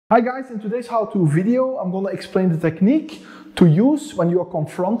Hi guys, in today's how-to video I'm going to explain the technique to use when you are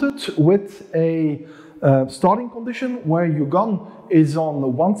confronted with a starting condition where your gun is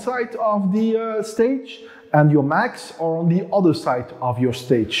on one side of the stage and your mags are on the other side of your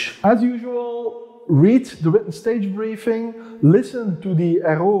stage. As usual, read the written stage briefing, listen to the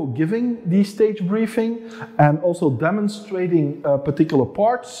RO giving the stage briefing and also demonstrating particular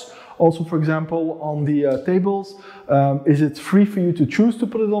parts. Also, for example, on the tables, is it free for you to choose to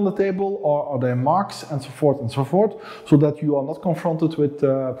put it on the table, or are there marks, and so forth, so that you are not confronted with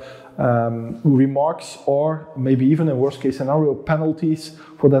remarks or maybe even in worst case scenario penalties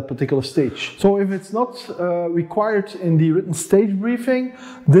for that particular stage. So if it's not required in the written stage briefing,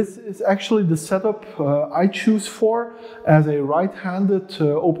 this is actually the setup I choose for as a right-handed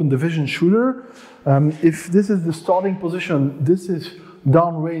open division shooter. If this is the starting position, this is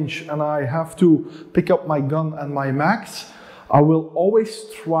downrange and I have to pick up my gun and my mags, I will always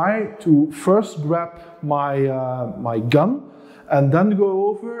try to first grab my gun and then go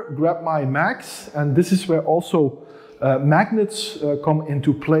over, grab my mags, and this is where also magnets come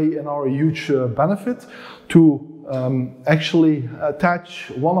into play in our huge benefit to actually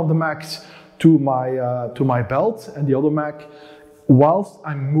attach one of the mags to my belt and the other mag whilst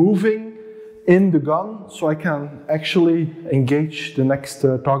I'm moving in the gun, so I can actually engage the next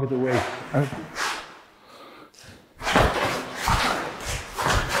target away.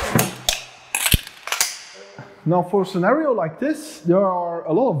 Now for a scenario like this, there are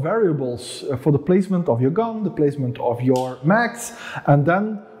a lot of variables for the placement of your gun, the placement of your mags, and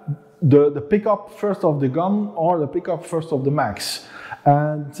then the pickup first of the gun or the pickup first of the mags.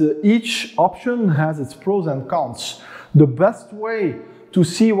 And each option has its pros and cons. The best way to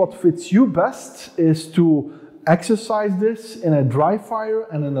see what fits you best is to exercise this in a dry fire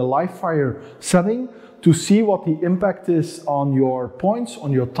and in a live fire setting to see what the impact is on your points,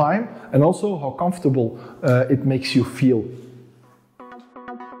 on your time, and also how comfortable it makes you feel.